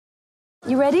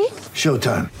You ready?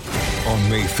 Showtime. On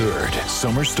May 3rd,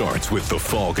 summer starts with The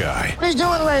Fall Guy. Let's do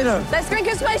it later. Let's drink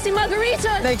a spicy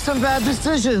margarita. Make some bad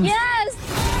decisions. Yes!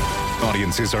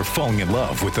 Audiences are falling in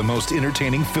love with the most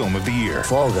entertaining film of the year.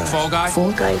 Fall Guy. Fall Guy?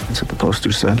 Fall Guy. That's what the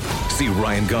poster said. See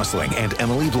Ryan Gosling and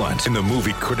Emily Blunt in the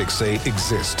movie critics say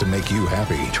exists to make you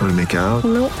happy. Trying to make it out?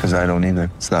 Nope. Because I don't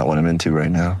either. It's not what I'm into right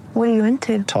now. What are you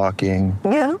into? Talking.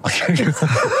 Yeah.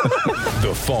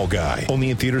 The Fall Guy.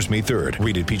 Only in theaters May 3rd.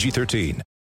 Rated PG-13.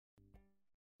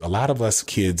 A lot of us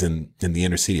kids in the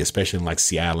inner city, especially in like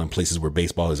Seattle and places where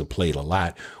baseball is played a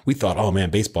lot, we thought, oh man,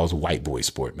 baseball is a white boy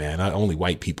sport, man. Not only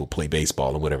white people play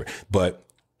baseball or whatever. But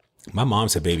my mom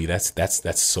said, baby,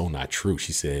 that's so not true.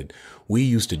 She said, we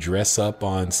used to dress up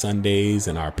on Sundays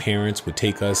and our parents would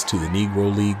take us to the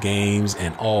Negro League games,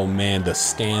 and oh man, the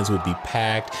stands would be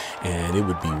packed and it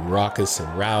would be raucous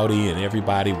and rowdy and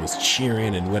everybody was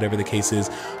cheering and whatever the case is.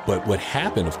 But what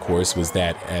happened, of course, was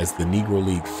that as the Negro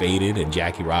League faded and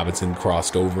Jackie Robinson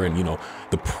crossed over, and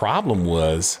the problem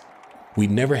was we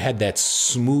never had that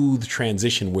smooth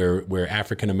transition where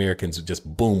African Americans just,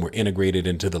 boom, were integrated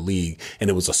into the league. And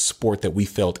it was a sport that we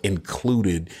felt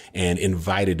included and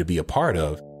invited to be a part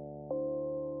of.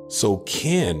 So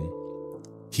Ken,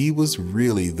 he was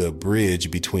really the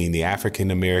bridge between the African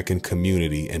American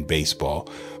community and baseball.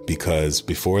 Because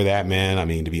before that, man, I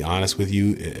mean, to be honest with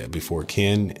you, before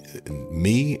Ken,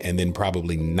 me, and then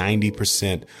probably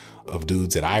 90% of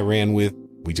dudes that I ran with,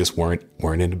 we just weren't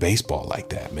into baseball like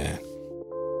that, man.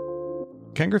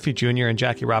 Ken Griffey Jr. and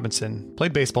Jackie Robinson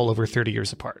played baseball over 30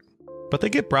 years apart, but they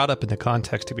get brought up in the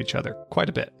context of each other quite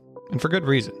a bit, and for good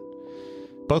reason.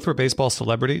 Both were baseball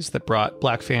celebrities that brought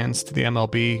black fans to the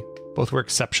MLB, both were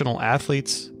exceptional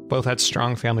athletes, both had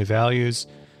strong family values,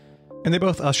 and they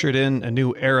both ushered in a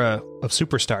new era of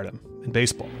superstardom in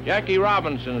baseball. Jackie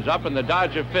Robinson's up in the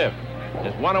Dodger fifth.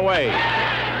 There's one away.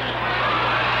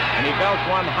 And he belts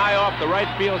one high off the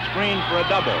right field screen for a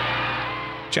double.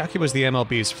 Jackie was the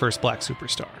MLB's first black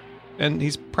superstar, and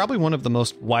he's probably one of the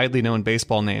most widely known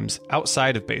baseball names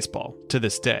outside of baseball to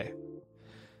this day.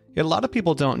 Yet a lot of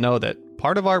people don't know that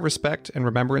part of our respect and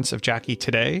remembrance of Jackie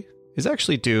today is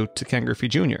actually due to Ken Griffey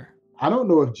Jr. I don't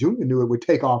know if Junior knew it would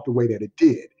take off the way that it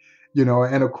did,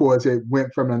 and of course it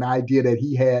went from an idea that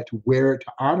he had to wear it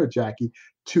to honor Jackie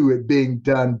to it being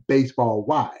done baseball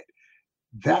wide.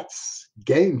 That's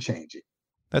game changing.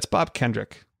 That's Bob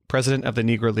Kendrick, president of the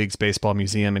Negro Leagues Baseball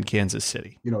Museum in Kansas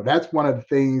City. That's one of the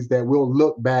things that we'll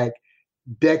look back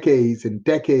decades and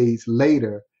decades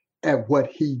later at what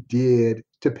he did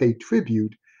to pay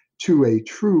tribute to a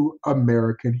true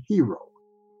American hero.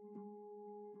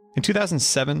 In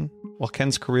 2007, while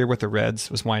Ken's career with the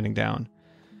Reds was winding down,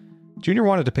 Junior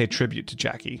wanted to pay tribute to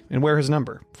Jackie and wear his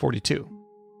number, 42.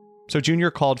 So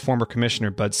Junior called former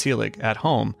Commissioner Bud Selig at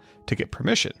home to get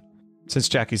permission, since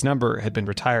Jackie's number had been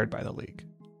retired by the league.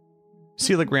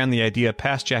 Selig ran the idea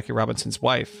past Jackie Robinson's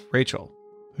wife, Rachel,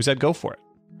 who said go for it.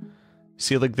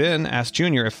 Selig then asked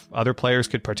Junior if other players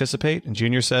could participate, and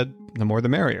Junior said the more the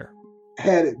merrier.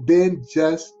 Had it been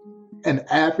just an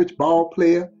average ball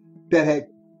player that had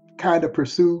kind of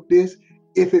pursued this,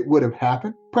 if it would have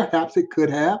happened, perhaps it could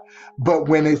have. But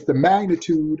when it's the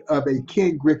magnitude of a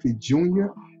Ken Griffey Jr.,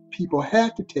 people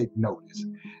had to take notice.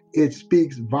 It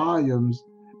speaks volumes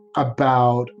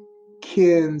about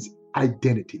Ken's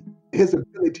identity, his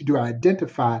ability to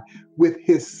identify with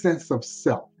his sense of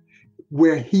self,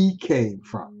 where he came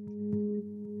from.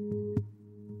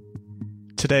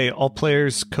 Today, all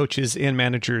players, coaches, and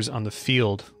managers on the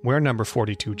field wear number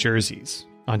 42 jerseys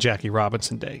on Jackie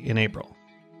Robinson Day in April.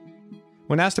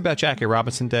 When asked about Jackie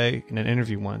Robinson Day in an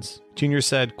interview once, Junior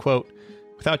said, quote,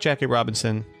 "Without Jackie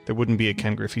Robinson, there wouldn't be a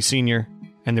Ken Griffey Sr.,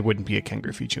 and there wouldn't be a Ken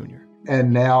Griffey Jr."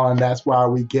 And that's why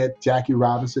we get Jackie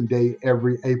Robinson Day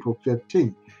every April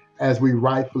 15th, as we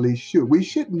rightfully should. We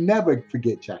should never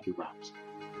forget Jackie Robinson.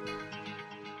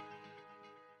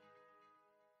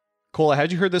 Cole,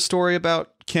 had you heard this story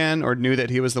about Ken or knew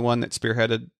that he was the one that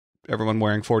spearheaded everyone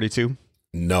wearing 42?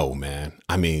 No, man.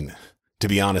 I mean, to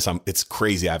be honest, it's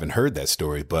crazy. I haven't heard that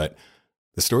story, but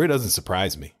the story doesn't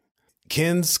surprise me.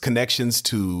 Ken's connections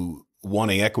to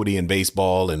wanting equity in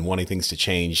baseball and wanting things to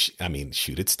change, I mean,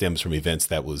 shoot, it stems from events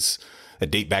that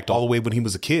date back to all the way when he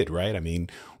was a kid, right? I mean,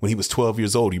 when he was 12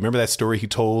 years old. You remember that story he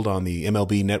told on the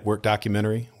MLB Network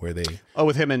documentary where they... Oh,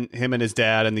 with him and his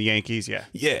dad and the Yankees, yeah.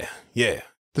 Yeah.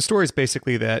 The story is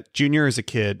basically that Junior is a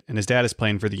kid and his dad is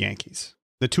playing for the Yankees.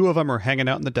 The two of them are hanging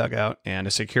out in the dugout, and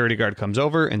a security guard comes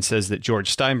over and says that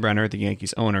George Steinbrenner, the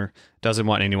Yankees owner, doesn't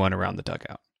want anyone around the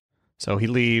dugout. So he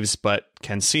leaves, but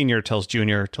Ken Sr. tells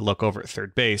Junior to look over at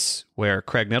third base, where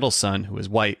Craig Nettle's son, who is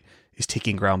white, is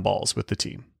taking ground balls with the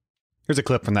team. Here's a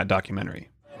clip from that documentary.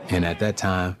 And at that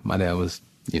time, my dad was,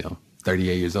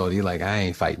 38 years old. He's like, I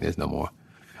ain't fighting this no more.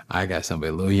 I got somebody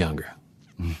a little younger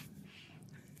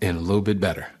and a little bit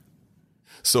better.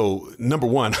 So, number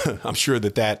one, I'm sure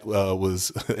that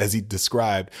was, as he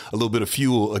described, a little bit of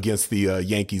fuel against the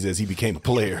Yankees as he became a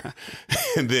player.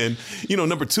 And then,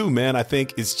 number two, man, I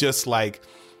think it's just like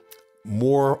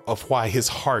more of why his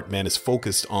heart, man, is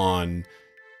focused on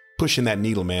pushing that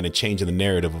needle, man, and changing the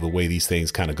narrative of the way these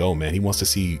things kind of go, man. He wants to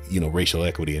see, racial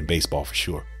equity in baseball for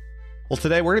sure. Well,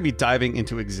 today we're going to be diving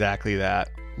into exactly that,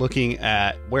 looking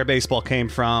at where baseball came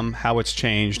from, how it's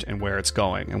changed, and where it's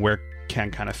going, and where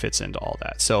Ken kind of fits into all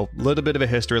that. So a little bit of a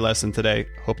history lesson today.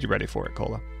 Hope you're ready for it,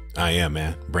 Kola. I am,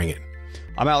 man. Bring it.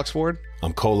 I'm Alex Ford.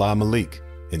 I'm Kola Malik,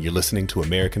 and you're listening to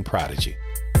American Prodigy.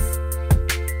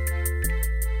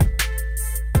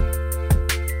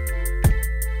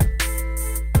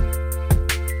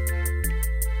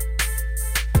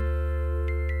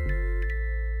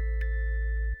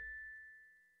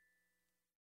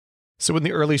 So in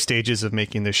the early stages of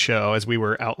making this show, as we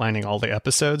were outlining all the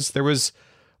episodes, there was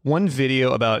one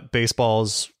video about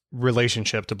baseball's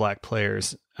relationship to black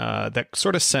players that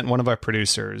sort of sent one of our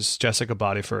producers, Jessica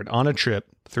Bodyford, on a trip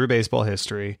through baseball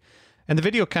history. And the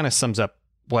video kind of sums up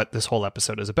what this whole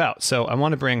episode is about. So I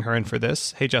want to bring her in for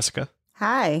this. Hey, Jessica.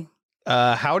 Hi.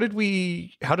 How did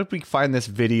we find this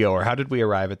video, or how did we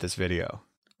arrive at this video?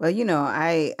 Well,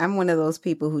 I'm one of those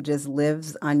people who just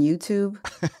lives on YouTube.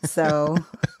 So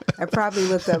I probably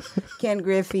looked up Ken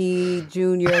Griffey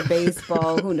Jr.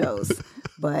 baseball, who knows?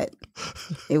 But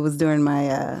it was during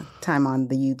my time on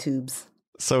the YouTubes.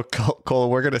 So,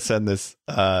 Cole, we're going to send this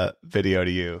video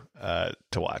to you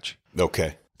to watch.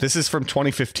 Okay. This is from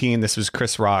 2015. This was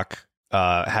Chris Rock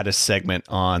had a segment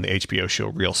on the HBO show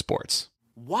Real Sports.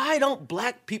 Why don't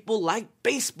black people like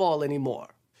baseball anymore?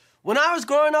 When I was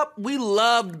growing up, we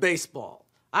loved baseball.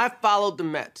 I followed the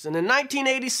Mets, and in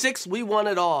 1986, we won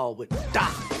it all with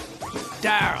Doc,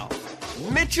 Darryl,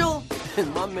 Mitchell,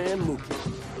 and my man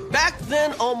Mookie. Back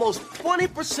then, almost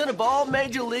 20% of all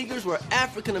major leaguers were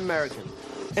African American,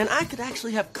 and I could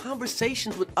actually have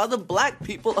conversations with other black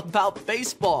people about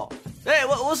baseball. Hey,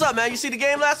 what's up, man? You see the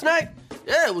game last night?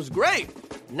 Yeah, it was great.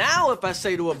 Now, if I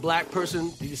say to a black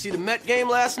person, did you see the Met game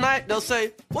last night? They'll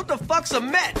say, what the fuck's a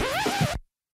Met?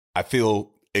 I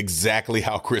feel exactly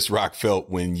how Chris Rock felt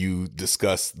when you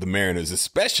discussed the Mariners,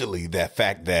 especially that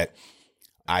fact that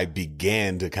I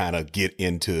began to kind of get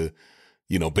into,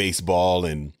 baseball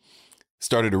and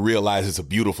started to realize it's a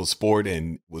beautiful sport,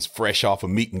 and was fresh off of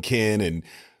meeting Ken and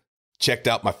checked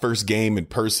out my first game in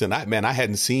person. I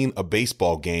hadn't seen a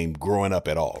baseball game growing up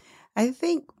at all. I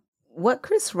think what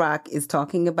Chris Rock is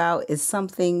talking about is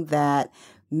something that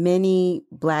many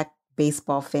black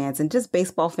baseball fans and just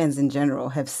baseball fans in general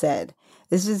have said.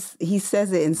 It's just, he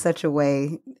says it in such a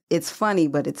way, it's funny,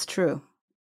 but it's true.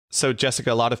 So,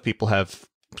 Jessica, a lot of people have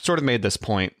sort of made this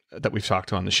point that we've talked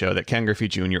to on the show, that Ken Griffey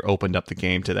Jr. opened up the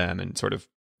game to them and sort of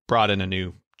brought in a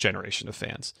new generation of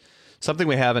fans. Something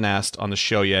we haven't asked on the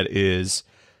show yet is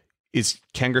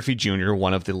Ken Griffey Jr.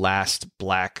 one of the last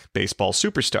black baseball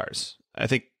superstars? I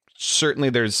think certainly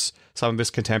there's some of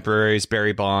his contemporaries,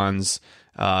 Barry Bonds,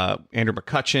 Andrew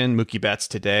McCutchen, Mookie Betts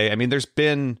today. I mean, there's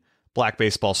been black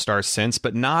baseball stars since,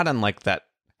 but not on like that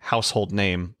household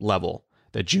name level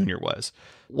that Junior was.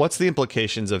 What's the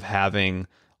implications of having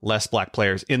less black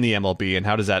players in the MLB, and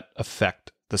how does that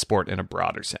affect the sport in a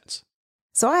broader sense?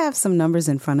 So I have some numbers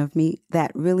in front of me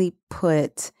that really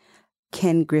put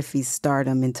Ken Griffey's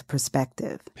stardom into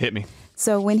perspective. Hit me.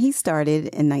 So when he started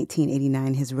in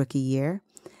 1989, his rookie year,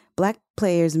 black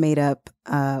players made up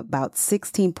about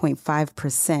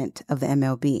 16.5% of the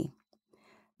MLB.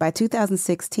 By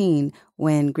 2016,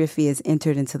 when Griffey is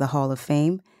entered into the Hall of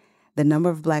Fame, the number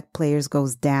of black players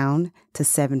goes down to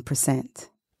 7%.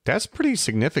 That's pretty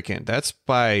significant. That's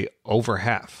by over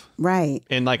half. Right.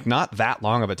 In like not that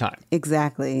long of a time.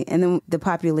 Exactly. And then the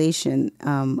population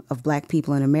of black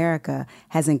people in America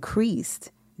has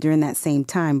increased during that same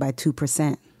time by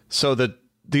 2%. So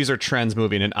these are trends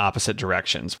moving in opposite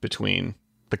directions between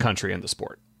the country and the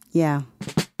sport. Yeah.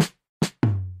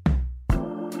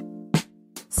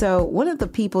 So one of the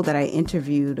people that I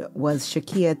interviewed was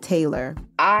Shakia Taylor.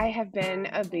 I have been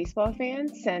a baseball fan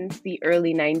since the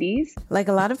early 90s. Like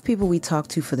a lot of people we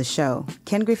talked to for the show,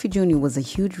 Ken Griffey Jr. was a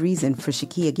huge reason for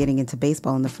Shakia getting into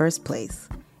baseball in the first place.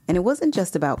 And it wasn't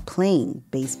just about playing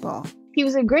baseball. He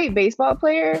was a great baseball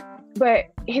player,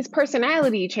 but his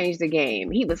personality changed the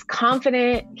game. He was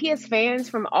confident. He has fans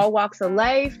from all walks of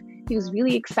life. He was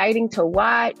really exciting to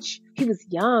watch. He was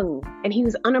young, and he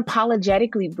was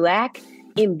unapologetically black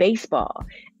in baseball.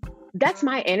 That's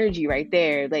my energy right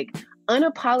there. Like,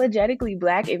 unapologetically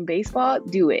Black in baseball,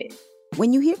 do it.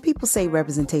 When you hear people say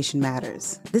representation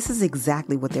matters, this is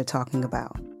exactly what they're talking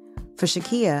about. For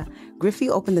Shakia, Griffey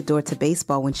opened the door to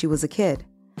baseball when she was a kid.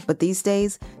 But these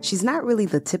days, she's not really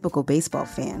the typical baseball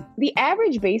fan. The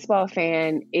average baseball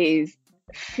fan is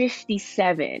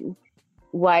 57,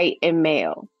 white and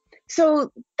male.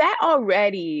 So that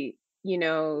already,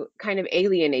 kind of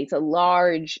alienates a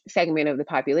large segment of the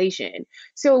population.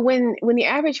 So when the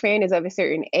average fan is of a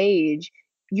certain age,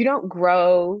 you don't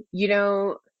grow, you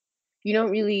don't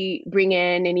really bring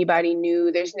in anybody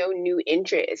new. There's no new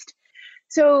interest.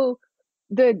 So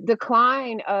the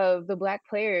decline of the Black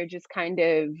player just kind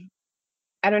of,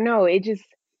 I don't know,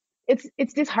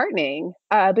 it's disheartening.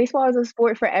 Baseball is a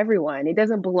sport for everyone. It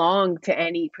doesn't belong to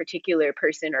any particular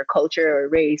person or culture or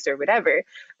race or whatever.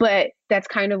 But that's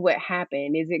kind of what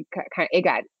happened. Is it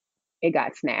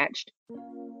got snatched.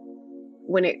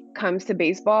 When it comes to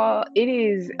baseball, it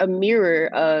is a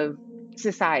mirror of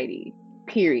society.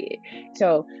 Period.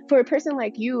 So for a person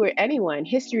like you or anyone,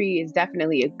 history is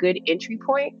definitely a good entry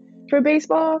point for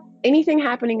baseball. Anything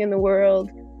happening in the world,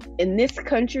 in this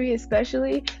country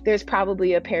especially, there's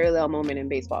probably a parallel moment in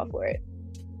baseball for it.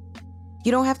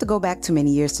 You don't have to go back too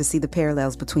many years to see the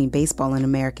parallels between baseball and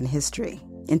American history.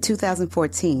 In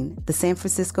 2014, the San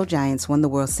Francisco Giants won the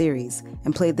World Series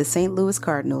and played the St. Louis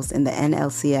Cardinals in the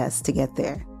NLCS to get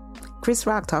there. Chris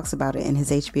Rock talks about it in his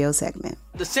HBO segment.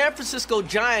 The San Francisco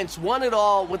Giants won it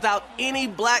all without any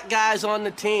Black guys on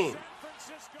the team.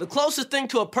 The closest thing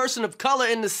to a person of color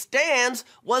in the stands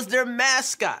was their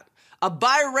mascot, a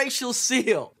biracial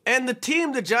seal. And the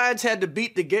team the Giants had to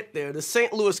beat to get there, the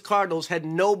St. Louis Cardinals, had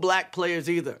no Black players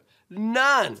either.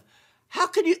 None. How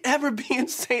could you ever be in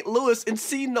St. Louis and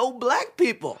see no Black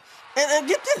people? And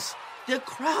get this, their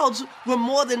crowds were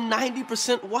more than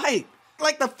 90% white,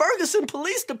 like the Ferguson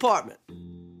Police Department.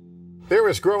 There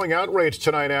is growing outrage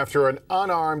tonight after an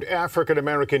unarmed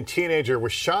African-American teenager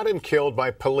was shot and killed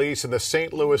by police in the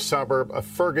St. Louis suburb of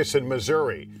Ferguson,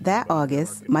 Missouri. That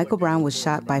August, Michael Brown was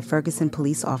shot by Ferguson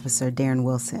police officer Darren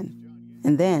Wilson.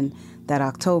 And then, that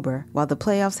October, while the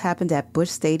playoffs happened at Busch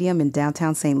Stadium in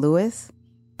downtown St. Louis,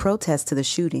 protests to the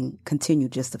shooting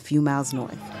continued just a few miles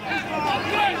north.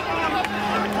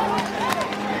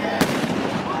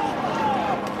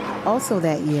 Also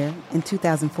that year, in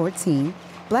 2014,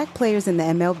 Black players in the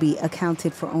MLB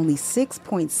accounted for only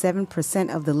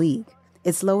 6.7% of the league,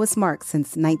 its lowest mark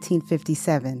since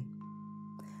 1957.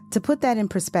 To put that in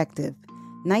perspective,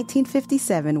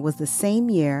 1957 was the same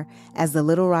year as the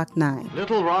Little Rock Nine.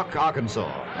 Little Rock,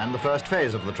 Arkansas, and the first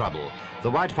phase of the trouble.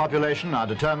 The white population are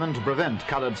determined to prevent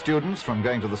colored students from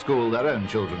going to the school their own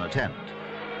children attend.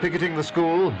 Picketing the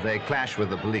school, they clash with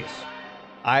the police.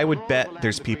 I would bet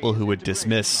there's people who would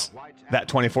dismiss that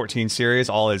 2014 series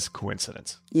all as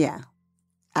coincidence. Yeah,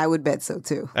 I would bet so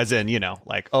too. As in,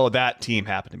 like, oh, that team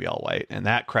happened to be all white and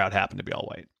that crowd happened to be all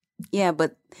white. Yeah,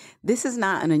 but this is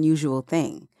not an unusual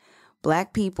thing.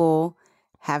 Black people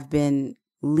have been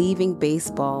leaving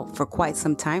baseball for quite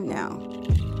some time now.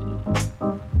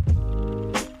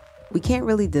 We can't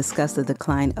really discuss the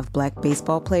decline of Black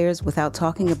baseball players without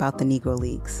talking about the Negro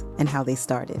Leagues and how they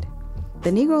started. The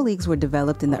Negro Leagues were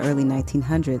developed in the early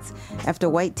 1900s after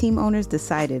white team owners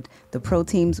decided the pro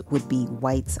teams would be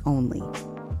whites only.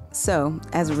 So,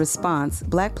 as a response,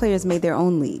 Black players made their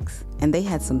own leagues, and they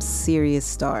had some serious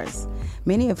stars,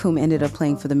 many of whom ended up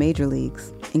playing for the major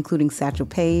leagues, including Satchel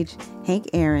Paige, Hank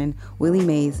Aaron, Willie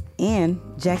Mays, and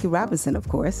Jackie Robinson, of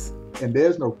course. And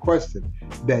there's no question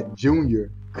that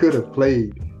Junior could have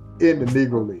played in the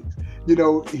Negro Leagues.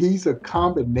 He's a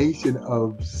combination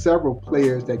of several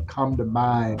players that come to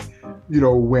mind,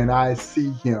 when I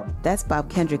see him. That's Bob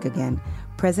Kendrick again,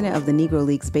 president of the Negro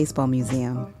Leagues Baseball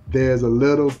Museum. There's a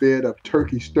little bit of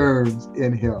Turkey Stearns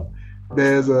in him.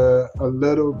 There's a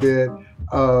little bit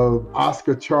of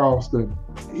Oscar Charleston.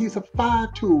 He's a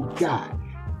 5-tool guy.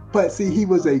 But see, he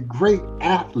was a great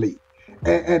athlete.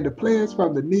 And the players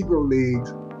from the Negro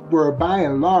Leagues were by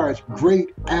and large great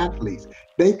athletes.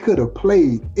 They could have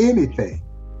played anything.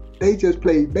 They just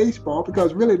played baseball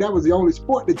because really that was the only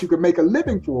sport that you could make a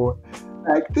living for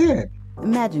back then.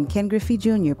 Imagine Ken Griffey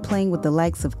Jr. playing with the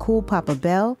likes of Cool Papa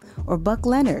Bell or Buck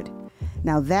Leonard.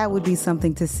 Now that would be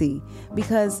something to see,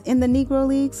 because in the Negro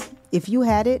Leagues, if you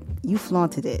had it, you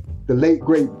flaunted it. The late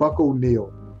great Buck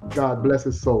O'Neil, God bless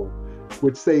his soul,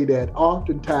 would say that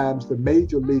oftentimes the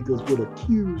major leaguers would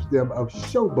accuse them of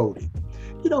showboating.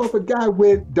 If a guy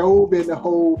dove in the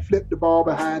hole, flipped the ball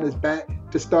behind his back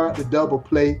to start the double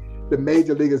play, the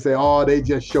major leaguers say, oh, they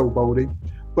just showboating.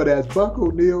 But as Buck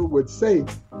O'Neil would say,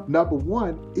 number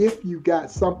one, if you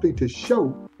got something to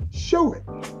show it.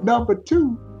 Number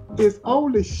two, It's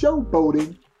only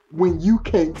showboating when you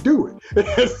can't do it.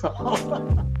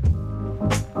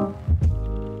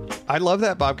 I love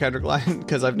that Bob Kendrick line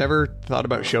because I've never thought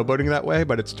about showboating that way,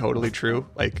 but it's totally true.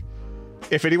 Like,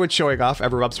 if anyone's showing off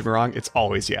ever rubs me wrong, it's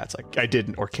always, it's like, I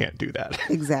didn't or can't do that.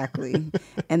 Exactly.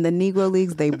 And the Negro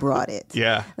Leagues, they brought it.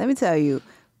 Yeah. Let me tell you,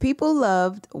 people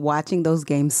loved watching those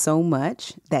games so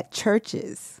much that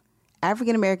churches,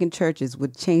 African-American churches,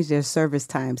 would change their service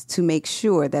times to make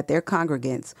sure that their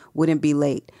congregants wouldn't be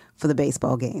late for the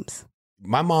baseball games.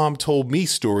 My mom told me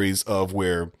stories of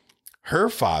where her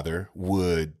father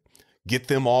would get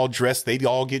them all dressed. They'd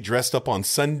all get dressed up on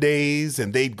Sundays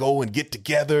and they'd go and get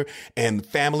together, and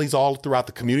families all throughout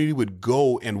the community would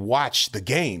go and watch the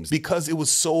games because it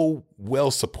was so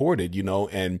well supported,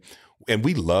 and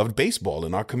we loved baseball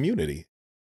in our community.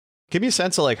 Give me a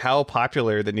sense of like how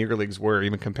popular the Negro Leagues were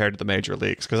even compared to the major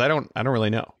leagues, because I don't really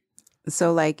know.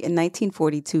 So like in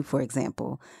 1942, for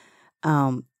example,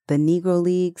 the Negro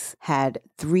Leagues had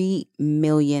 3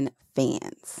 million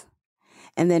fans.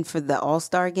 And then for the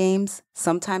All-Star games,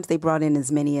 sometimes they brought in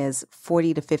as many as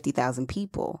 40 to 50,000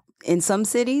 people. In some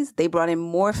cities, they brought in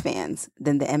more fans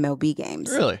than the MLB games.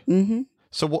 Really? Mm-hmm.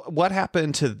 So what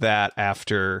happened to that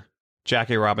after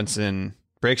Jackie Robinson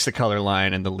breaks the color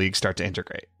line and the leagues start to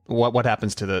integrate? What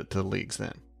happens to the leagues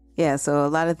then? Yeah, so a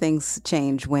lot of things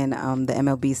change when the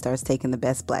MLB starts taking the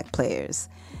best black players.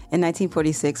 In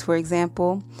 1946, for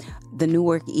example, the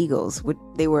Newark Eagles,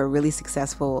 they were a really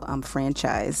successful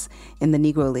franchise in the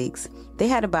Negro Leagues. They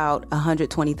had about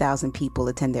 120,000 people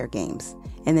attend their games.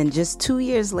 And then just 2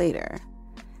 years later,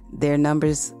 their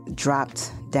numbers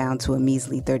dropped down to a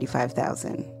measly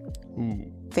 35,000.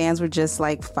 Fans were just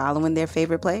like following their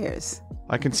favorite players.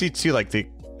 I can see too, like the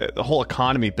whole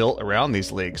economy built around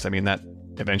these leagues. I mean, that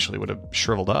eventually would have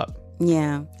shriveled up.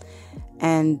 Yeah.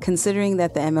 And considering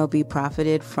that the MLB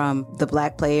profited from the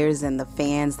black players and the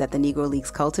fans that the Negro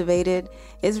Leagues cultivated,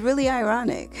 it's really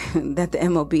ironic that the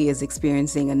MLB is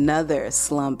experiencing another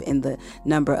slump in the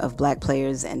number of black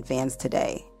players and fans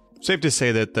today. Safe to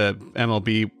say that the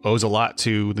MLB owes a lot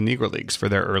to the Negro Leagues for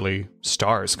their early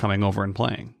stars coming over and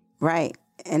playing. Right.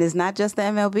 And it's not just the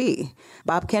MLB.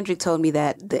 Bob Kendrick told me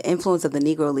that the influence of the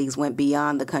Negro Leagues went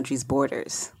beyond the country's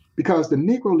borders. Because the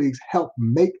Negro Leagues helped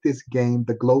make this game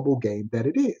the global game that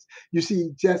it is. You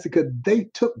see, Jessica, they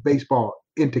took baseball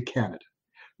into Canada.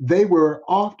 They were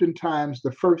oftentimes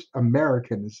the first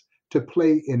Americans to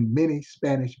play in many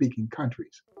Spanish-speaking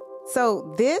countries.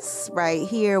 So this right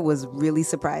here was really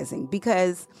surprising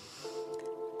because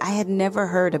I had never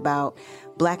heard about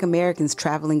Black Americans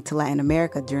traveling to Latin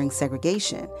America during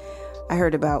segregation. I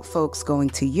heard about folks going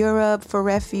to Europe for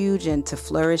refuge and to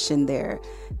flourish in their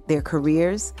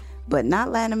careers, but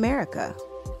not Latin America.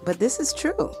 But this is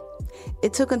true.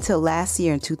 It took until last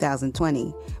year in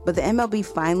 2020, but the MLB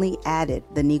finally added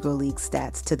the Negro League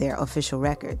stats to their official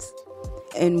records.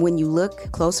 And when you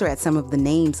look closer at some of the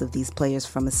names of these players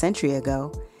from a century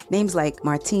ago, names like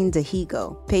Martin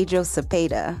Dihigo, Pedro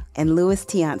Cepeda, and Luis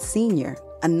Tiant Sr.,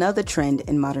 another trend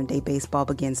in modern-day baseball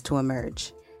begins to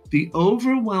emerge. The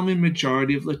overwhelming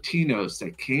majority of Latinos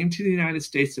that came to the United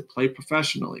States to play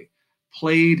professionally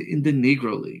played in the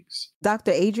Negro Leagues.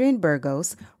 Dr. Adrian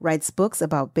Burgos writes books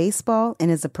about baseball and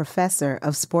is a professor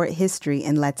of sport history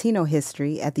and Latino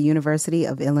history at the University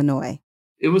of Illinois.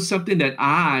 It was something that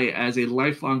I, as a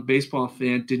lifelong baseball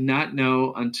fan, did not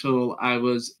know until I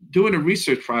was doing a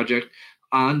research project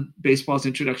on baseball's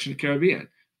introduction to the Caribbean.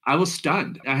 I was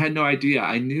stunned. I had no idea.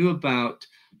 I knew about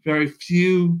very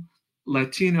few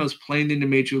Latinos playing in the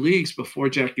major leagues before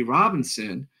Jackie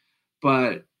Robinson,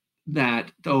 but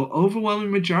that the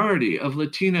overwhelming majority of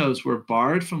Latinos were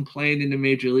barred from playing in the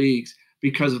major leagues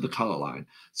because of the color line.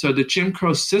 So the Jim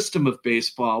Crow system of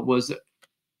baseball was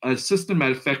a system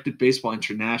that affected baseball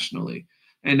internationally.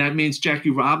 And that means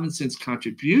Jackie Robinson's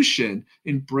contribution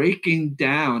in breaking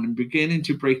down and beginning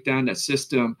to break down that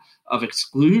system of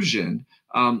exclusion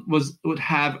would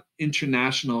have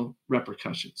international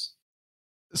repercussions.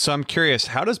 So I'm curious,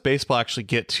 how does baseball actually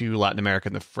get to Latin America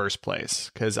in the first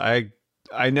place? Because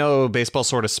I know baseball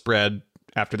sort of spread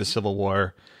after the Civil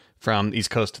War from the East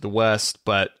Coast to the West,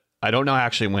 but I don't know how it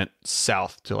actually went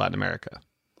south to Latin America.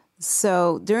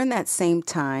 So during that same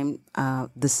time,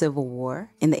 the Civil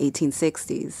War in the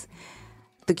 1860s,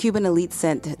 the Cuban elite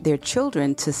sent their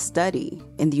children to study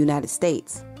in the United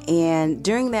States. And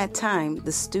during that time,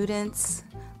 the students,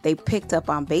 they picked up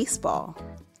on baseball.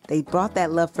 They brought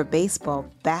that love for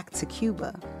baseball back to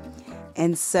Cuba.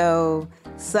 And so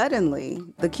suddenly,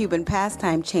 the Cuban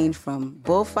pastime changed from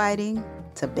bullfighting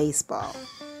to baseball.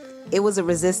 It was a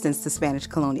resistance to Spanish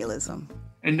colonialism.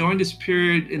 And during this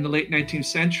period in the late 19th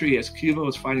century, as Cuba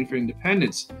was fighting for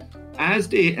independence, as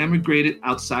they emigrated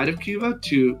outside of Cuba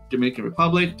to Dominican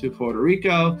Republic, to Puerto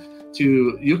Rico,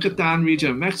 to Yucatan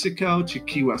region of Mexico, to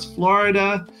Key West,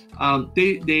 Florida,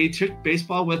 they took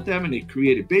baseball with them and they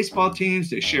created baseball teams.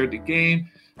 They shared the game.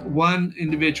 One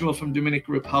individual from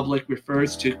Dominican Republic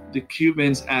refers to the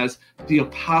Cubans as the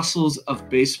apostles of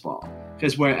baseball,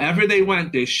 because wherever they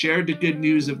went, they shared the good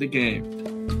news of the game.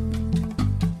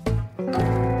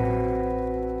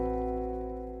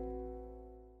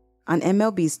 On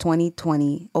MLB's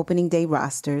 2020 opening day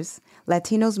rosters,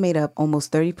 Latinos made up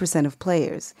almost 30% of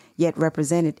players, yet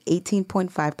represented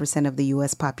 18.5% of the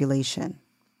U.S. population.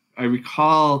 I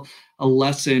recall a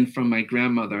lesson from my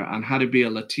grandmother on how to be a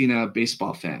Latina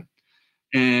baseball fan.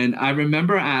 And I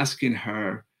remember asking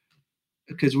her,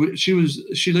 because she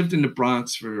lived in the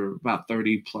Bronx for about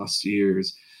 30 plus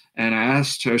years. And I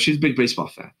asked her, she's a big baseball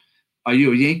fan, are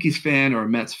you a Yankees fan or a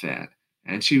Mets fan?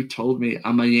 And she told me,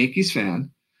 I'm a Yankees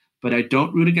fan, but I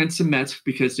don't root against the Mets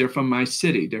because they're from my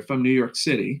city. They're from New York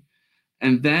City.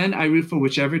 And then I root for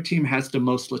whichever team has the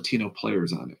most Latino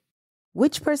players on it.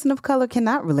 Which person of color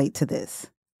cannot relate to this?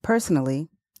 Personally,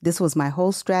 this was my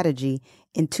whole strategy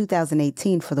in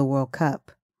 2018 for the World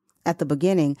Cup. At the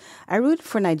beginning, I rooted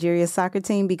for Nigeria's soccer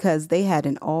team because they had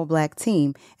an all-black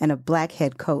team and a black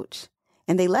head coach,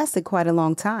 and they lasted quite a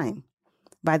long time.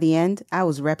 By the end, I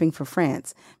was repping for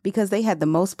France because they had the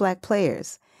most black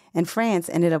players, and France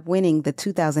ended up winning the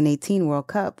 2018 World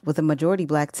Cup with a majority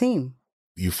black team.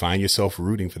 You find yourself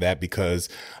rooting for that because,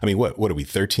 I mean, what are we,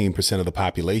 13% of the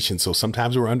population? So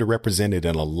sometimes we're underrepresented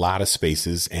in a lot of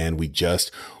spaces, and we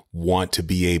just want to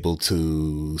be able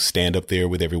to stand up there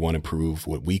with everyone and prove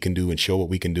what we can do and show what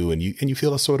we can do. And you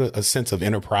feel a sort of a sense of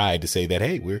inner pride to say that,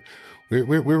 hey,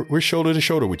 we're shoulder to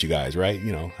shoulder with you guys, right?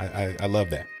 You know, I love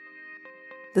that.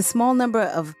 The small number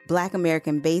of Black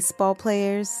American baseball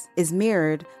players is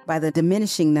mirrored by the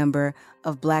diminishing number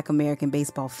of Black American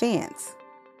baseball fans.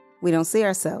 We don't see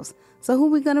ourselves, so who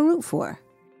are we going to root for?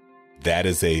 That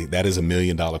is a $1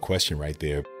 million question right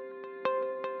there.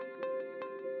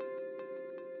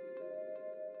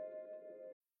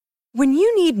 When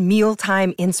you need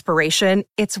mealtime inspiration,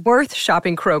 it's worth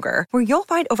shopping Kroger, where you'll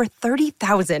find over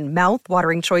 30,000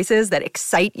 mouth-watering choices that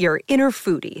excite your inner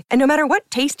foodie. And no matter what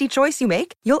tasty choice you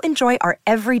make, you'll enjoy our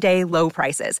everyday low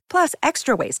prices, plus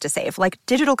extra ways to save, like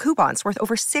digital coupons worth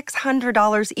over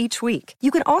 $600 each week. You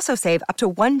can also save up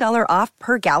to $1 off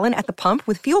per gallon at the pump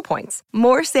with fuel points.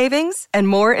 More savings and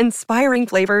more inspiring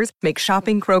flavors make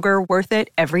shopping Kroger worth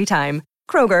it every time.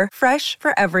 Kroger, fresh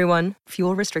for everyone.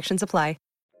 Fuel restrictions apply.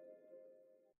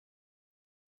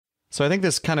 So I think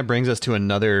this kind of brings us to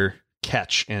another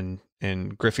catch in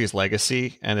Griffey's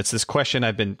legacy. And it's this question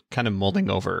I've been kind of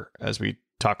mulling over as we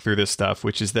talk through this stuff,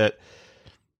 which is that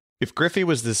if Griffey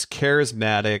was this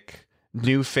charismatic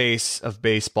new face of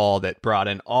baseball that brought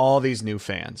in all these new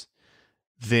fans,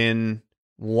 then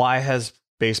why has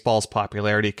baseball's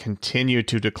popularity continued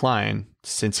to decline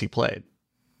since he played?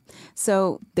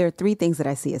 So there are three things that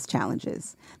I see as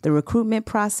challenges: the recruitment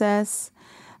process,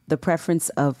 the preference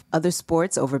of other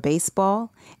sports over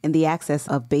baseball, and the access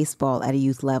of baseball at a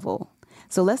youth level.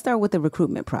 So let's start with the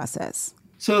recruitment process.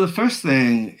 So the first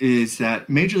thing is that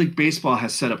Major League Baseball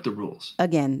has set up the rules.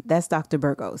 Again, that's Dr.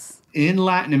 Burgos. In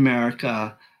Latin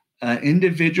America, an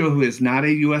individual who is not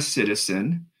a U.S.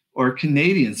 citizen or a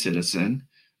Canadian citizen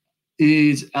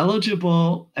is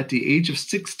eligible at the age of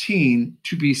 16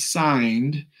 to be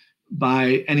signed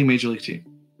by any Major League team.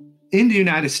 In the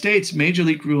United States, Major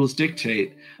League rules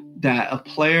dictate that a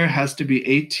player has to be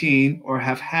 18 or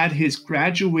have had his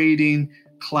graduating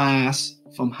class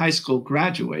from high school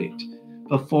graduate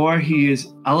before he is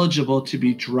eligible to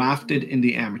be drafted in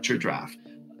the amateur draft.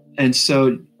 And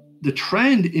so the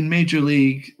trend in Major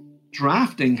League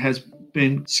drafting has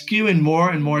been skewing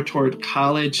more and more toward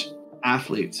college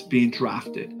athletes being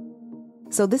drafted.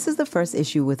 So this is the first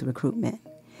issue with recruitment.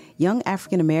 Young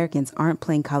African Americans aren't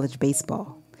playing college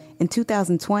baseball. In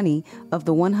 2020, of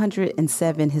the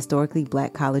 107 historically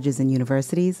Black colleges and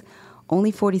universities,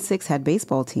 only 46 had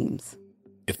baseball teams.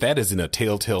 If that isn't a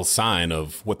telltale sign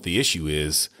of what the issue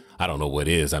is, I don't know what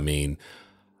is. I mean,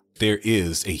 there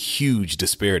is a huge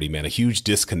disparity, man, a huge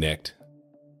disconnect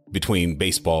between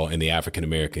baseball and the African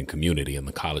American community and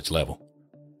the college level.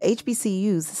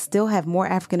 HBCUs still have more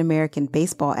African American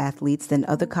baseball athletes than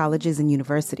other colleges and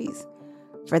universities.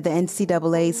 For the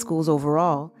NCAA schools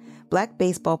overall, Black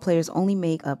baseball players only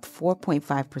make up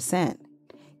 4.5%.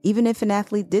 Even if an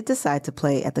athlete did decide to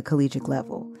play at the collegiate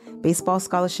level, baseball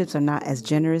scholarships are not as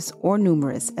generous or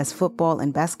numerous as football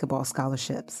and basketball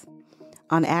scholarships.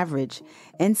 On average,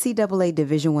 NCAA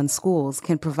Division I schools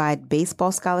can provide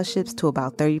baseball scholarships to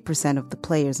about 30% of the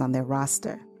players on their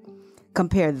roster.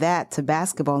 Compare that to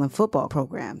basketball and football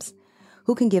programs,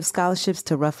 who can give scholarships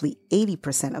to roughly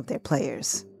 80% of their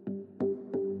players.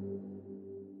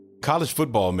 College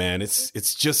football, man, it's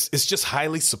just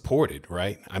highly supported,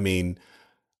 right? I mean,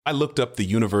 I looked up the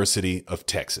University of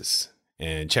Texas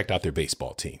and checked out their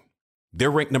baseball team.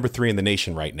 They're ranked number 3 in the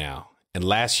nation right now. And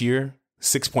last year,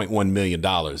 $6.1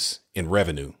 million in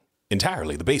revenue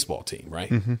entirely, the baseball team, right?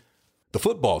 Mm-hmm. The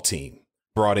football team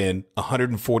brought in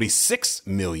 $146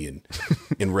 million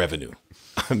in revenue.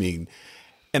 I mean,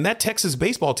 and that Texas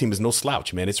baseball team is no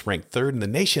slouch, man. It's ranked 3rd in the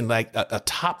nation. Like a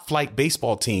top flight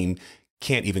baseball team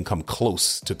can't even come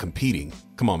close to competing.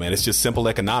 Come on, man. It's just simple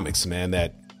economics, man,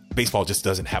 that baseball just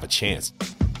doesn't have a chance.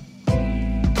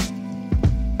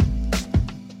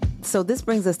 So this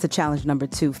brings us to challenge number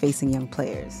 2 facing young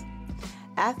players.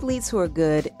 Athletes who are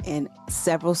good in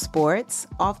several sports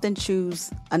often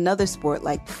choose another sport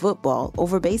like football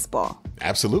over baseball.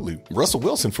 Absolutely. Russell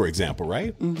Wilson, for example,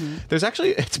 right? Mm-hmm. There's actually,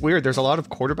 it's weird. There's a lot of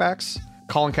quarterbacks.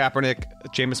 Colin Kaepernick,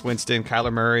 Jameis Winston,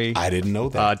 Kyler Murray. I didn't know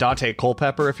that. Dante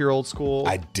Culpepper, if you're old school.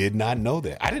 I did not know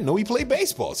that. I didn't know he played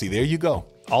baseball. See, there you go.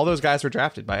 All those guys were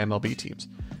drafted by MLB teams.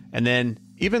 And then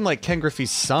even like Ken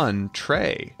Griffey's son,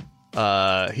 Trey,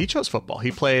 he chose football.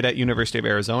 He played at University of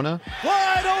Arizona.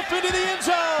 Wide open to the end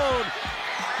zone.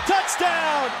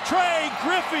 Touchdown, Trey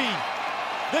Griffey.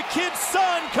 The kid's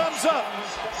son comes up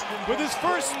with his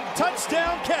first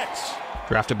touchdown catch.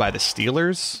 Drafted by the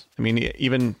Steelers. I mean,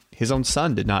 even his own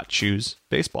son did not choose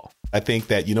baseball. I think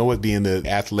that, you know what, being the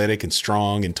athletic and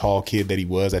strong and tall kid that he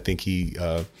was, I think he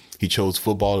chose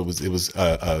football. It was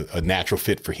a natural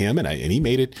fit for him, and he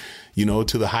made it, you know,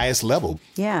 to the highest level.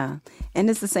 Yeah, and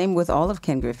it's the same with all of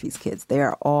Ken Griffey's kids. They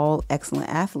are all excellent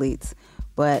athletes,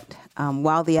 but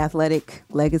while the athletic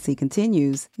legacy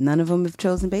continues, none of them have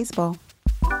chosen baseball.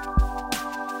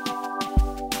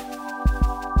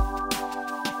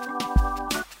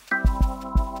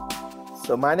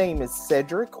 So my name is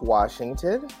Cedric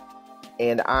Washington,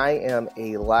 and I am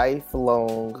a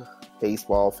lifelong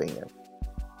baseball fan.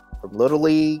 From Little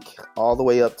League all the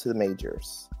way up to the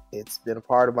majors. It's been a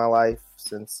part of my life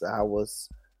since I was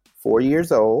 4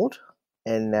 years old,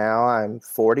 and now I'm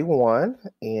 41,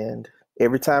 and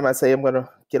every time I say I'm going to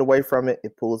get away from it,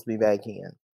 it pulls me back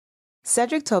in.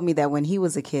 Cedric told me that when he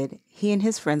was a kid, he and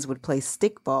his friends would play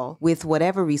stickball with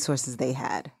whatever resources they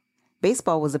had.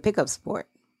 Baseball was a pickup sport.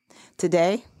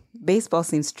 Today, baseball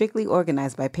seems strictly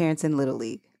organized by parents in Little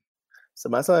League. So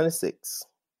my son is 6,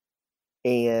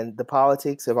 and the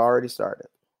politics have already started.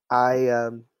 I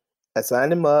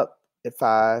signed him up at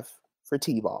 5 for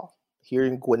T-ball here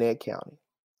in Gwinnett County.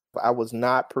 I was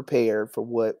not prepared for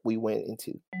what we went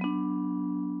into.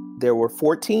 There were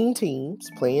 14 teams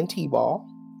playing T-ball,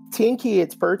 10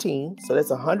 kids per team, so that's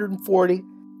 140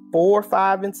 4,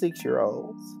 5, and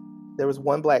 6-year-olds. There was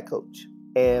one black coach.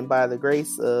 And by the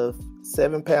grace of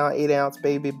 7-pound, 8-ounce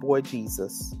baby boy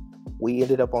Jesus, we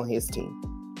ended up on his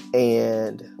team.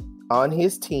 And on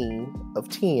his team of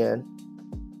 10,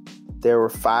 there were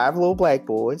 5 little black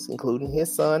boys, including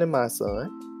his son and my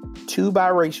son, 2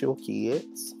 biracial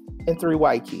kids, and 3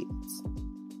 white kids.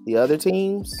 The other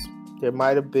teams, there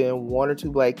might have been 1 or 2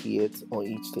 black kids on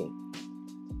each team.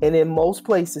 And in most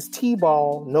places,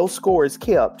 T-ball, no score is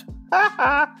kept.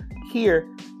 Here,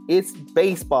 it's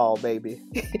baseball, baby.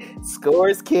 Score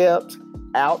is kept,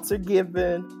 outs are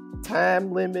given,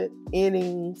 time limit,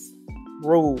 innings,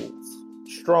 rules,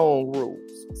 strong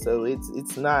rules. So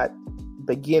it's not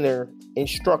beginner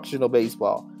instructional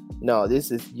baseball. No, this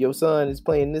is, your son is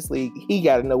playing this league. He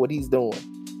got to know what he's doing.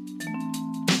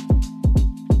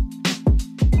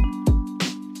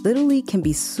 Little League can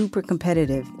be super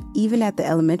competitive, even at the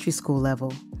elementary school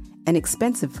level, and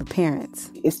expensive for parents.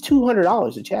 It's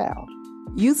 $200 a child.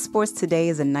 Youth sports today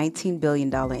is a $19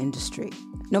 billion industry.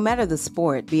 No matter the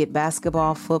sport, be it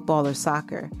basketball, football, or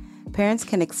soccer, parents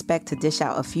can expect to dish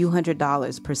out a few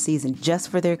 $100s per season just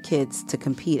for their kids to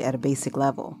compete at a basic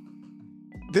level.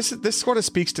 This sort of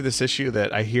speaks to this issue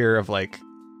that I hear of, like,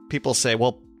 people say,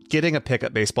 well, getting a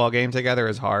pickup baseball game together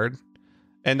is hard.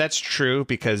 And that's true,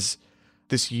 because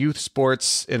this youth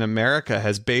sports in America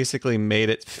has basically made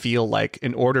it feel like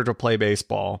in order to play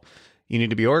baseball, you need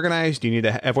to be organized.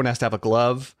 Everyone has to have a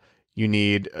glove. You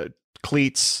need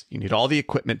cleats. You need all the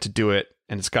equipment to do it,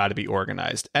 and it's got to be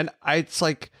organized. And it's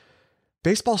like,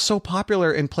 baseball's so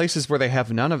popular in places where they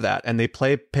have none of that, and they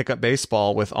play pickup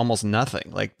baseball with almost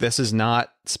nothing. Like, this is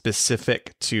not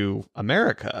specific to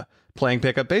America, playing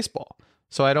pickup baseball.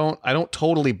 So I don't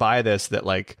totally buy this, that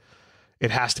like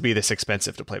it has to be this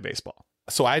expensive to play baseball.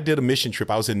 So I did a mission trip.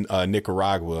 I was in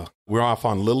Nicaragua. We're off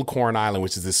on Little Corn Island,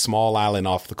 which is this small island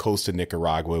off the coast of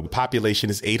Nicaragua. The population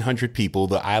is 800 people.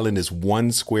 The island is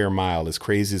 1 square mile, as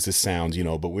crazy as it sounds,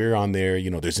 but we're on there.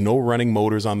 There's no running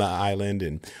motors on the island,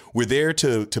 and we're there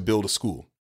to build a school.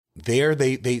 There,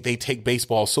 they take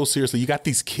baseball so seriously. You got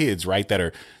these kids, right, that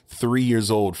are 3 years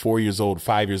old, 4 years old,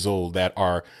 5 years old, that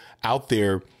are out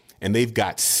there, and they've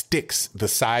got sticks the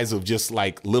size of just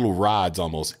like little rods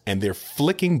almost, and they're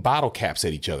flicking bottle caps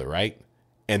at each other, right?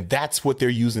 And that's what they're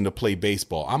using to play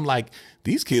baseball. I'm like,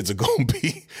 these kids are going to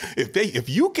be, if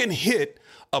you can hit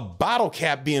a bottle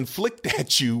cap being flicked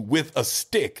at you with a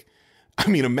stick,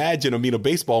 imagine, a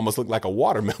baseball must look like a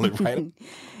watermelon, right?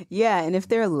 Yeah, and if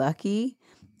they're lucky,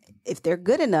 if they're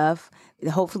good enough,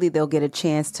 hopefully they'll get a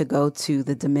chance to go to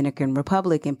the Dominican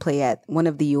Republic and play at one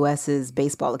of the U.S.'s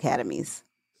baseball academies.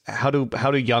 How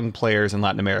do young players in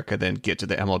Latin America then get to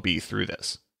the MLB through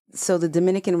this? So the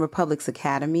Dominican Republic's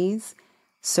academies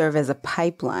serve as a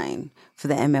pipeline for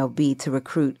the MLB to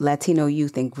recruit Latino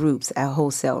youth and groups at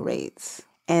wholesale rates.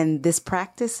 And this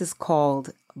practice is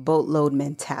called boatload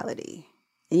mentality.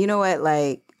 And you know what?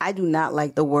 I do not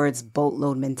like the words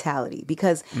boatload mentality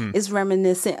because it's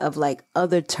reminiscent of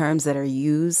other terms that are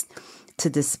used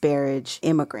to disparage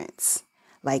immigrants,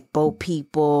 like boat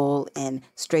people and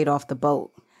straight off the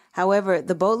boat. However,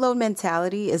 the boatload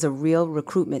mentality is a real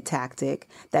recruitment tactic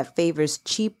that favors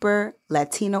cheaper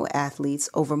Latino athletes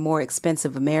over more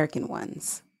expensive American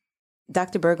ones.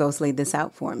 Dr. Burgos laid this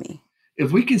out for me.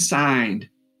 If we can sign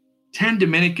 10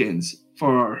 Dominicans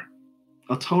for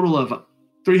a total of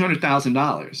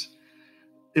 $300,000,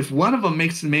 if one of them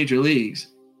makes the major leagues,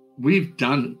 we've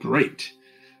done great.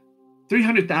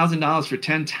 $300,000 for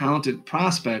 10 talented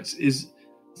prospects is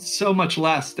so much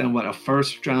less than what a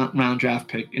first round draft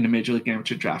pick in a Major League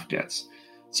Amateur draft gets.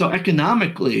 So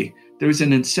economically, there's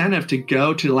an incentive to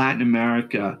go to Latin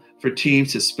America for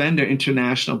teams to spend their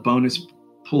international bonus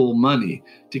pool money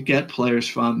to get players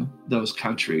from those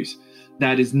countries.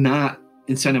 That is not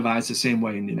incentivized the same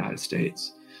way in the United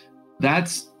States.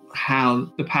 That's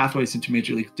how the pathways into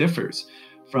Major League differs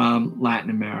from Latin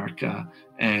America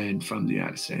and from the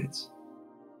United States.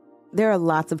 There are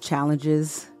lots of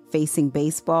challenges facing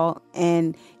baseball,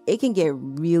 and it can get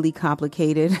really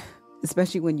complicated,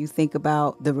 especially when you think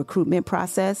about the recruitment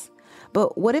process.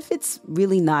 But what if it's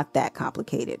really not that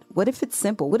complicated? What if it's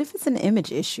simple? What if it's an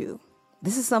image issue?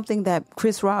 This is something that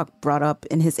Chris Rock brought up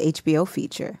in his HBO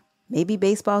feature. Maybe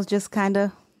baseball's just kind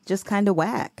of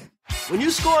whack. When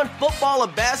you score in football or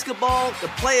basketball, the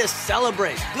players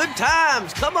celebrate. Good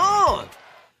times, come on.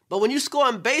 But when you score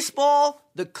in baseball,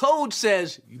 the code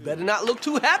says you better not look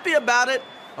too happy about it,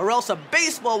 or else a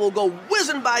baseball will go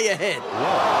whizzing by your head.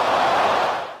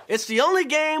 Whoa. It's the only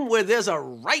game where there's a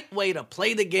right way to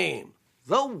play the game.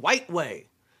 The white way.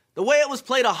 The way it was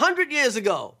played 100 years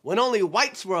ago, when only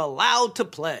whites were allowed to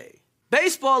play.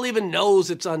 Baseball even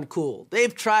knows it's uncool.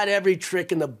 They've tried every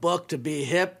trick in the book to be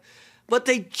hip, but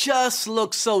they just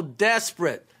look so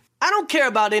desperate. I don't care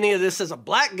about any of this as a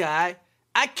black guy.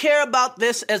 I care about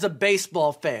this as a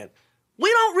baseball fan.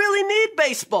 We don't really need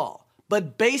baseball,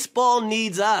 but baseball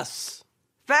needs us.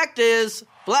 Fact is,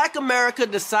 Black America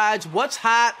decides what's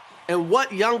hot and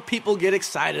what young people get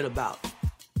excited about.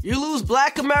 You lose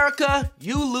Black America,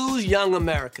 you lose young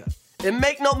America. And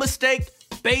make no mistake,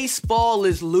 baseball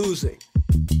is losing.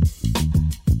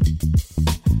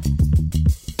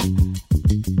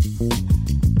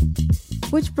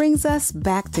 Which brings us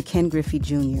back to Ken Griffey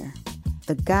Jr.,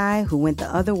 the guy who went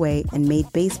the other way and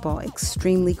made baseball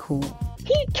extremely cool.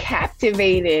 He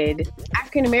captivated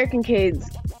African-American kids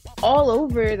all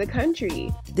over the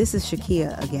country. This is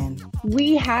Shakia again.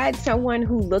 We had someone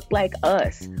who looked like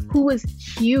us, who was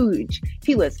huge.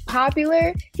 He was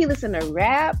popular. He listened to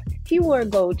rap. He wore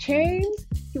gold chains.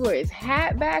 He wore his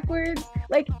hat backwards.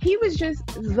 He was just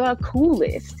the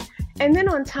coolest. And then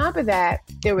on top of that,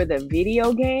 there were the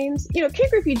video games. Ken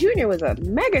Griffey Jr. was a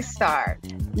megastar.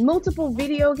 Multiple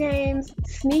video games,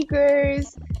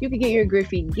 sneakers, you could get your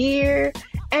Griffey gear.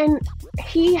 And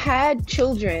he had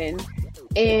children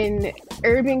in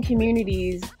urban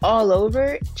communities all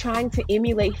over trying to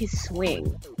emulate his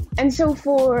swing. And so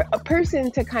for a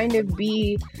person to kind of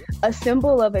be a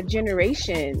symbol of a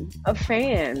generation of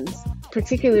fans,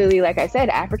 particularly, like I said,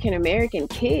 African-American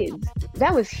kids,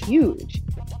 that was huge.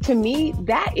 To me,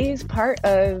 that is part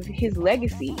of his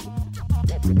legacy.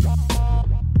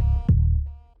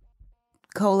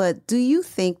 Cola, do you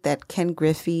think that Ken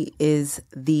Griffey is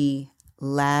the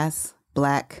last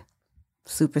Black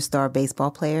superstar baseball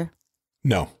player?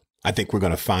 No. I think we're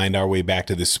going to find our way back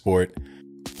to this sport.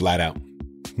 Flat out.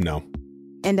 No.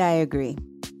 And I agree.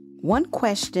 One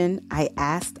question I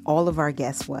asked all of our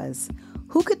guests was,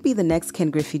 who could be the next Ken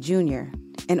Griffey Jr.?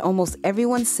 And almost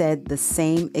everyone said the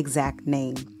same exact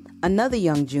name. Another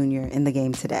young junior in the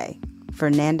game today,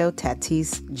 Fernando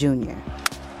Tatis Jr.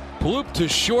 Bloop to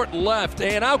short left,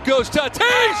 and out goes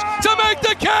Tatis to make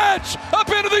the catch! Up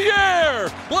into the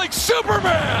air like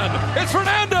Superman! It's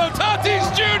Fernando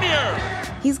Tatis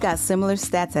Jr.! He's got similar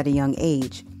stats at a young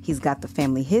age. He's got the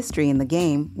family history in the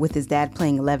game, with his dad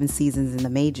playing 11 seasons in the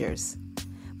majors.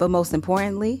 But most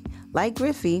importantly, like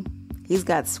Griffey, he's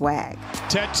got swag.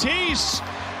 Tatis,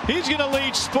 he's going to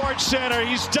lead SportsCenter.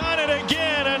 He's done it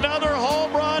again. Another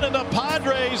home run, and the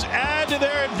Padres add to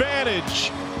their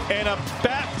advantage. And a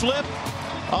bat flip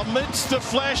amidst the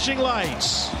flashing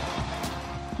lights.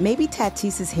 Maybe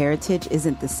Tatis's heritage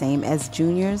isn't the same as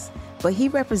Junior's, but he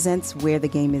represents where the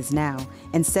game is now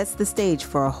and sets the stage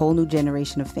for a whole new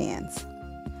generation of fans.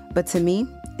 But to me,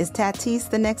 is Tatis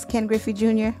the next Ken Griffey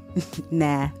Jr.?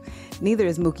 Nah, neither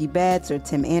is Mookie Betts or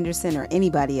Tim Anderson or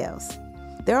anybody else.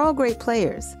 They're all great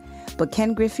players, but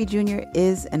Ken Griffey Jr.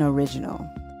 is an original.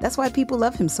 That's why people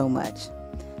love him so much.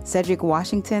 Cedric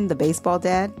Washington, the baseball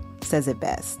dad, says it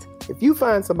best. If you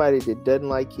find somebody that doesn't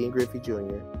like Ken Griffey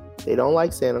Jr., they don't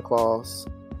like Santa Claus,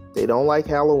 they don't like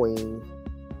Halloween,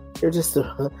 they're just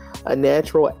a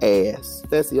natural ass.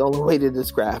 That's the only way to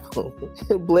describe them.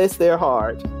 Bless their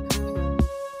heart.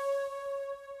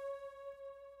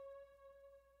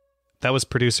 That was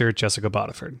producer Jessica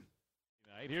Bodiford.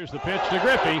 Here's the pitch to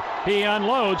Griffey. He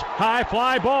unloads. High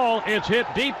fly ball. It's hit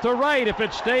deep to right. If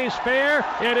it stays fair,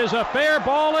 it is a fair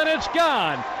ball, and it's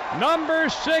gone. Number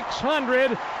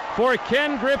 600 for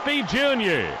Ken Griffey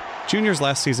Jr. Junior's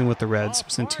last season with the Reds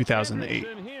was in 2008.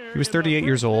 He was 38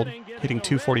 years old, hitting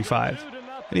 .245,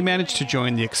 and he managed to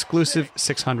join the exclusive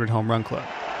 600 home run club.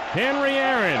 Henry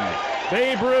Aaron,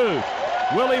 Babe Ruth,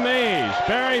 Willie Mays,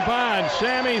 Barry Bonds,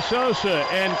 Sammy Sosa,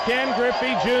 and Ken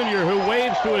Griffey Jr., who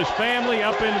waves to his family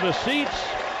up into the seats.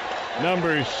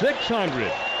 Number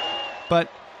 600. But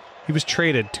he was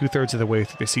traded two-thirds of the way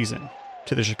through the season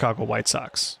to the Chicago White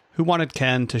Sox, who wanted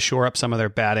Ken to shore up some of their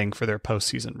batting for their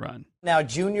postseason run. Now,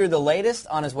 Junior, the latest,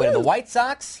 on his way to the White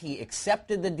Sox. He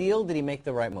accepted the deal. Did he make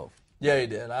the right move? Yeah, he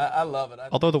did. I love it.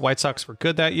 Although the White Sox were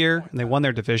good that year and they won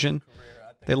their division,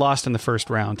 they lost in the first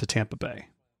round to Tampa Bay,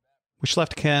 which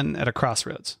left Ken at a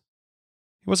crossroads.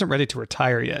 He wasn't ready to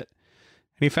retire yet,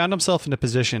 and he found himself in a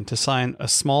position to sign a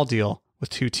small deal with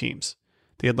two teams,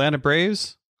 the Atlanta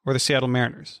Braves or the Seattle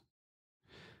Mariners.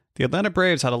 The Atlanta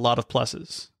Braves had a lot of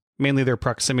pluses, mainly their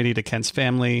proximity to Ken's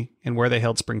family and where they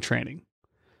held spring training.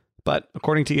 But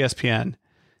according to ESPN,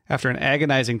 after an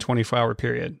agonizing 24-hour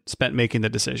period spent making the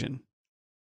decision,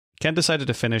 Ken decided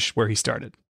to finish where he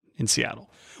started, in Seattle.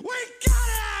 We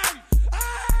got him!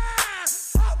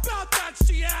 How about that,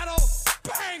 Seattle?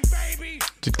 Bang, baby!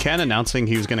 Did Ken announcing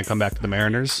he was going to come back to the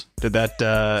Mariners, did that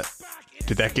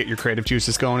get your creative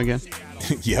juices going again?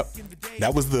 Yep.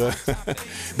 That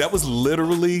was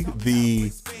literally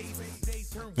the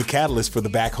catalyst for the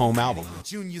Back Home album.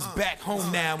 Junior's back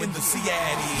home now in the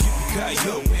Seattle.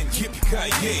 Yippee-ki-yo and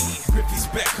yippee-ki-yay. Griffey's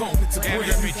back home, it's a brand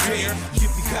new day.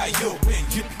 Yippee-ki-yo and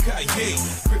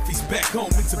yippee-ki-yay. Griffey's back home,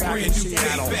 it's a brand new day.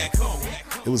 Back home.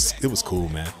 It was cool,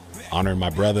 man. Honoring my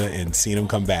brother and seeing him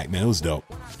come back, man, it was dope.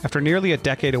 After nearly a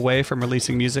decade away from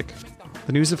releasing music,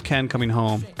 the news of Ken coming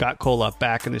home got Cola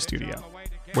back in the studio,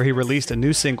 where he released a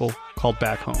new single called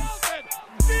Back Home.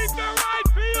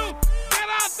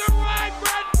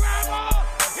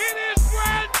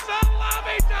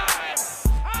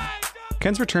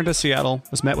 Ken's return to Seattle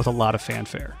was met with a lot of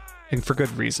fanfare, and for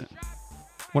good reason.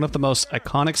 One of the most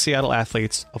iconic Seattle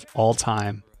athletes of all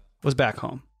time was back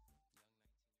home.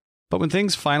 But when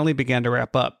things finally began to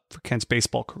wrap up for Ken's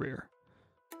baseball career,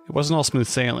 it wasn't all smooth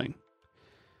sailing.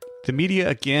 The media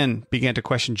again began to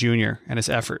question Junior and his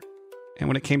effort, and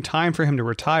when it came time for him to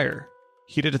retire,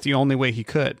 he did it the only way he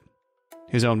could,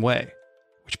 his own way,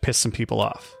 which pissed some people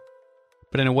off.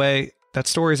 But in a way, that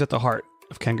story is at the heart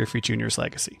of Ken Griffey Jr.'s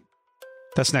legacy.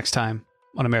 That's next time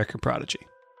on American Prodigy.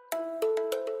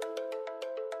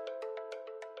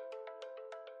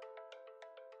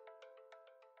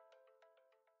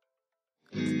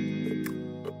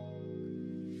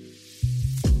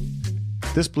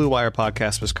 This Blue Wire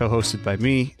podcast was co-hosted by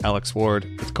me, Alex Ward,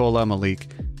 with Kola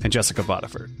Malik and Jessica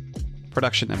Bodiford.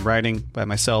 Production and writing by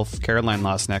myself, Caroline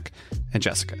Losneck, and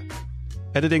Jessica.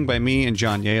 Editing by me and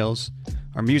John Yales.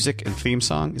 Our music and theme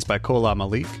song is by Kola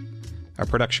Malik. Our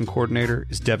production coordinator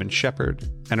is Devin Shepard,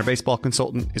 and our baseball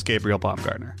consultant is Gabriel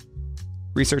Baumgartner.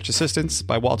 Research assistance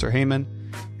by Walter Heyman,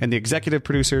 and the executive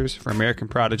producers for American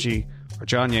Prodigy are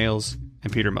John Yales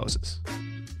and Peter Moses.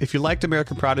 If you liked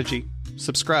American Prodigy,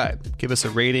 subscribe, give us a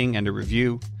rating and a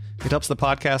review. It helps the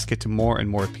podcast get to more and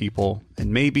more people,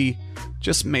 and maybe,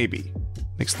 just maybe,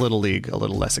 makes Little League a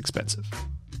little less expensive.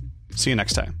 See you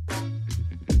next time.